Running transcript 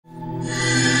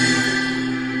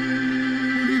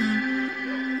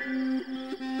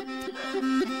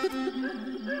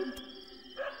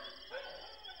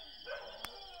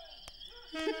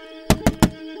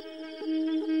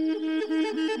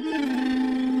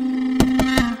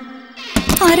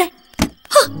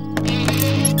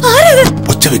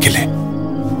ഒച്ച വെക്കല്ലേ,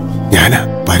 ഞാനാ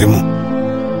പരമു.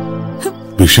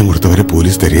 വിഷം കൊടുത്തവരെ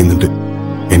പോലീസ് തിരയുന്നുണ്ട്.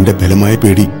 എന്റെ ബലമായ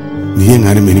പേടി നീ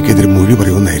എങ്ങാനും എനിക്കെതിരെ മൊഴി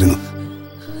പറയുമെന്നായിരുന്നു.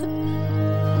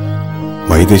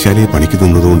 വൈദ്യശാലയെ പണിക്ക്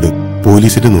നിന്നതുകൊണ്ട്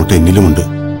പോലീസിന്റെ നോട്ട് എന്നിലുമുണ്ട്.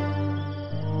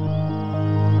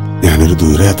 ഞാനൊരു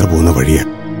ദൂരയാത്ര പോകുന്ന വഴിയാ,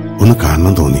 ഒന്ന്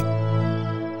കാണണം തോന്നി,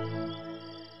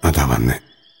 അതാ വന്നേ.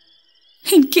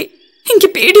 എനിക്ക്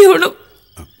പേടിയോളൂ.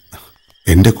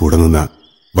 എന്റെ കൂടെ നിന്ന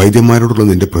വൈദ്യന്മാരോടുള്ള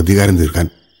നിന്റെ പ്രതികാരം തീർക്കാൻ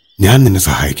ഞാൻ നിന്നെ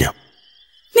സഹായിക്കാം.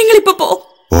 നിങ്ങളിപ്പോ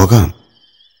പോകാം.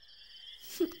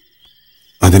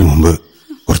 അതിനു മുമ്പ്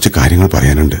കുറച്ച് കാര്യങ്ങൾ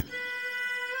പറയാനുണ്ട്.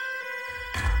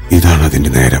 ഇതാണ്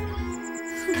അതിന്റെ നേരം.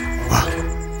 വാ.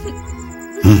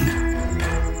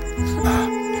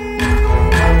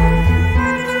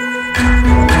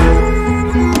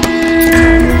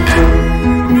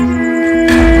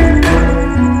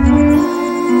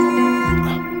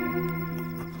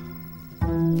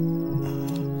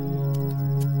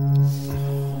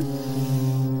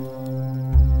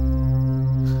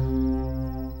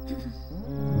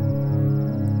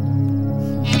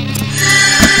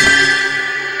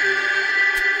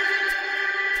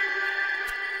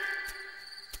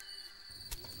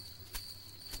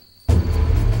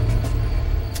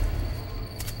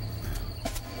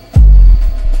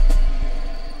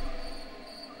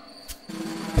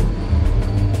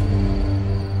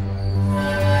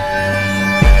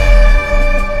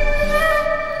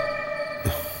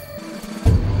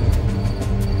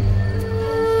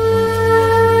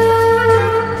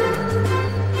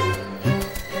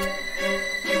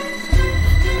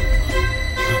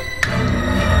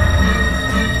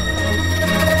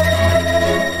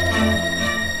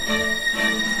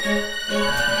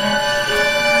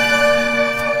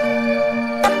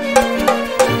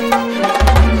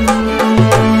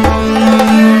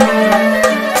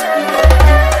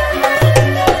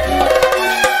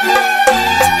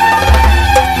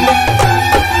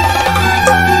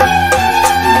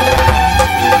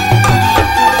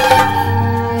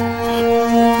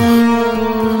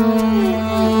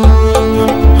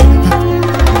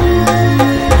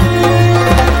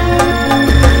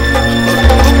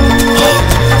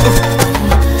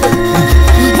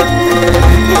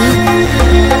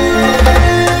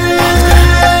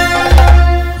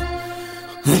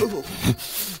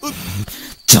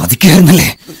 ചതിക്കായിരുന്നല്ലേ?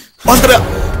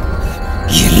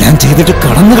 എല്ലാം ചെയ്തിട്ട്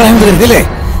കടന്നു കളയാൻ കരുതില്ലേ?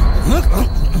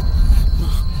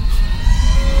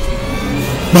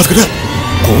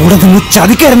 കൂടെ നിന്ന്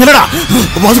ചതിക്കായിരുന്നല്ലടാ?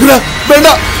 വേണ്ട.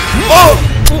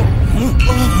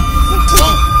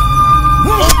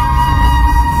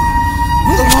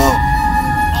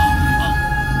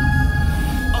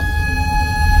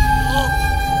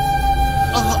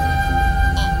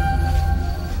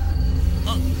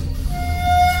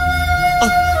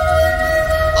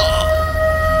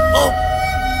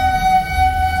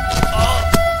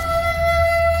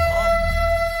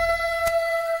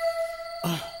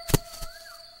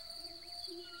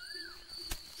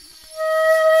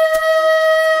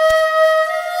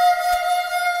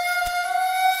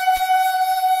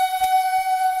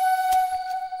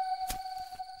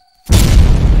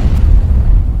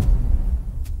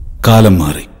 കാലം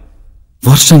മാറി,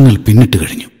 വർഷങ്ങൾ പിന്നിട്ട്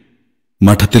കഴിഞ്ഞു.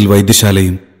 മഠത്തിൽ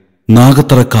വൈദ്യശാലയും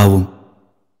നാഗത്തറക്കാവും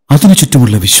അതിനു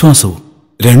ചുറ്റുമുള്ള വിശ്വാസവും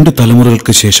 2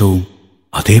 തലമുറകൾക്ക് ശേഷവും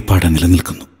അതേപാടെ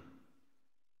നിലനിൽക്കുന്നു.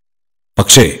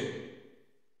 പക്ഷേ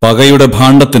പകയുടെ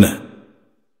ഭാണ്ഡത്തിന്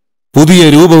പുതിയ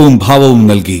രൂപവും ഭാവവും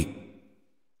നൽകി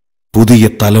പുതിയ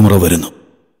തലമുറ വരുന്നു.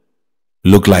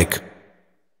 Look like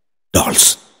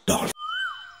dolls.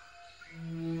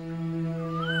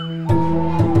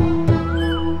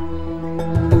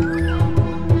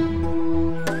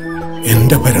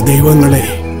 എന്റെ പരദൈവങ്ങളെ,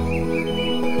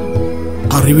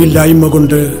 അറിവില്ലായ്മ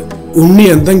കൊണ്ട് ഉണ്ണി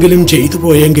എന്തെങ്കിലും ചെയ്തു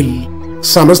പോയെങ്കിൽ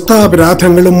സമസ്ത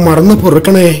അപരാധങ്ങളും മറന്നു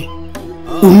പൊറുക്കണേ.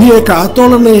 ഉണ്ണിയെ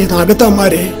കാത്തോളണേ.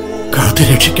 നാഗത്തമാരെ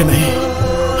കാത്തു രക്ഷിക്കണേ.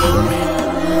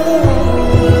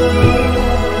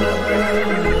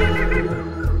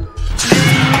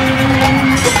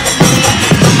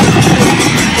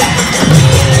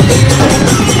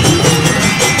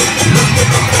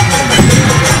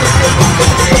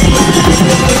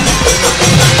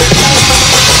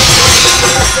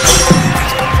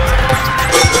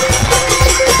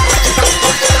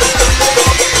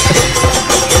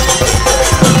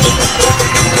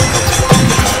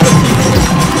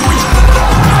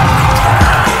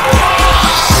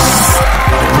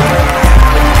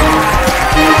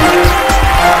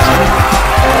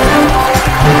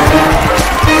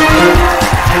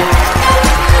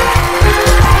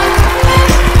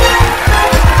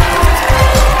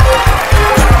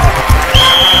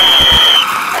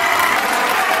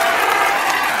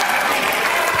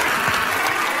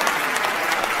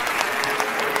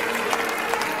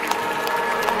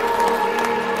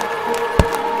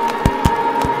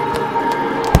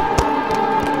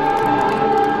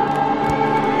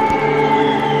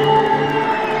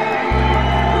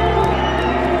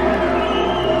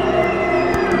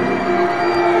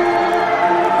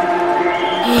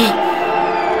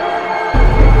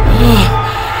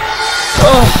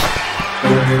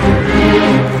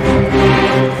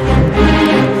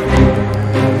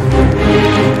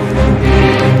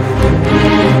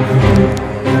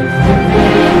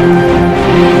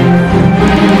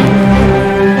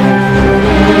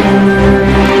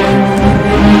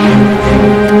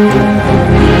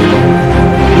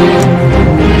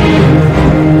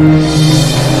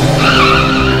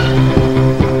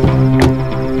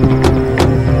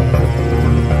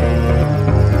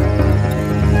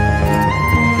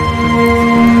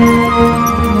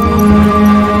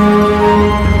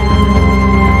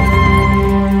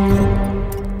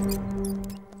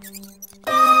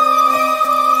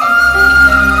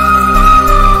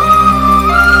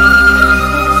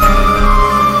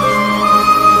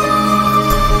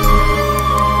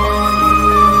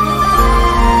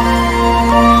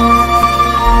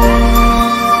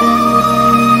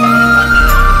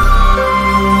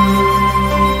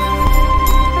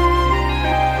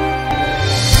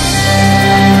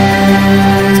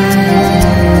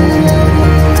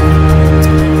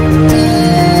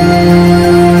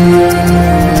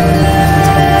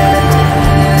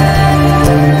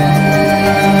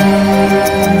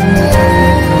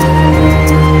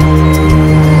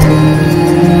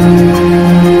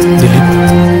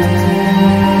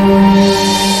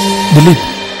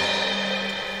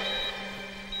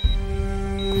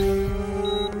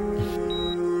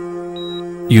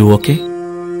 You okay?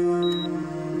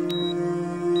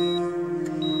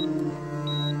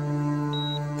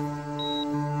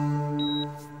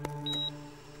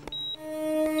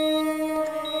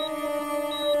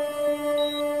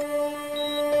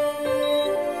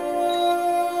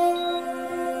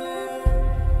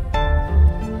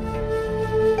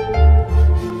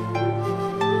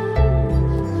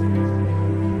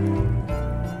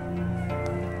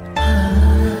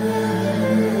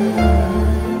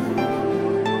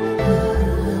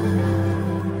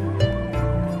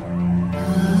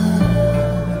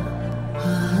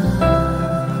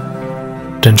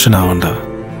 ടെൻഷൻ ആവണ്ട,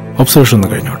 ഒബ്സർവേഷൻ ഒന്ന്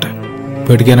കഴിഞ്ഞോട്ടെ.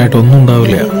 പേടിക്കാനായിട്ടൊന്നും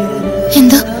ഉണ്ടാവില്ല.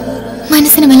 എന്താ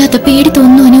മനസ്സിന് വല്ലാത്ത പേടി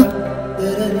തോന്നുന്നു.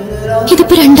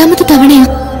 ഇതിപ്പോ രണ്ടാമത്തെ തവണയാ.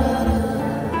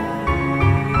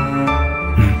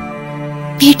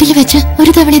 വീട്ടിൽ വെച്ച്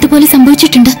ഒരു തവണ ഇതുപോലെ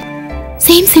സംഭവിച്ചിട്ടുണ്ട്.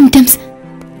 Same symptoms.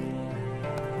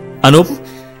 Anoop,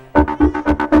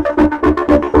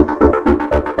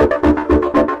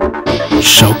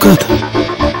 Shoukath,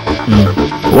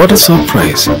 what A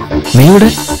surprise. നീ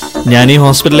ഇവിടെ? ഞാൻ ഈ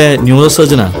ഹോസ്പിറ്റലിലെ ന്യൂറോ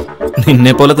സർജനാ.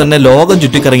 നിന്നെ പോലെ തന്നെ ലോകം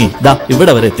ചുറ്റിക്കറങ്ങി ദാ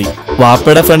ഇവിടെ വരെ എത്തി.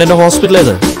 വാപ്പയുടെ ഫ്രണ്ടിന്റെ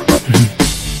ഹോസ്പിറ്റലേത്.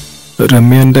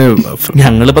 രമ്യന്റെ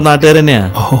ഞങ്ങളിപ്പോ നാട്ടുകാർ തന്നെയാ.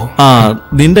 ആ,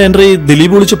 നിന്റെ എൻട്രി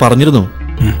ദിലീപ് വിളിച്ചു പറഞ്ഞിരുന്നു.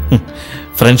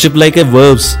 Friendship like A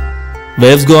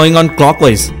waves going on clock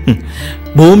vice.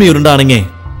 ഭൂമി ഉരുണ്ടാണെങ്കിൽ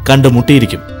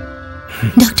കണ്ടുമുട്ടിയിരിക്കും.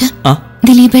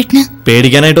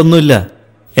 പേടിക്കാനായിട്ടൊന്നുമില്ല.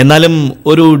 എന്നാലും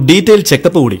ഒരു ഡീറ്റെയിൽ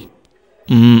ചെക്കപ്പ് കൂടി.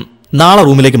 നാളെ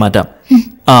റൂമിലേക്ക് മാറ്റാം.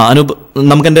 അനൂപ്,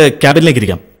 നമുക്ക് എന്റെ ക്യാബിനിലേക്ക്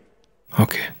ഇരിക്കാം.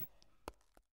 ഓക്കെ.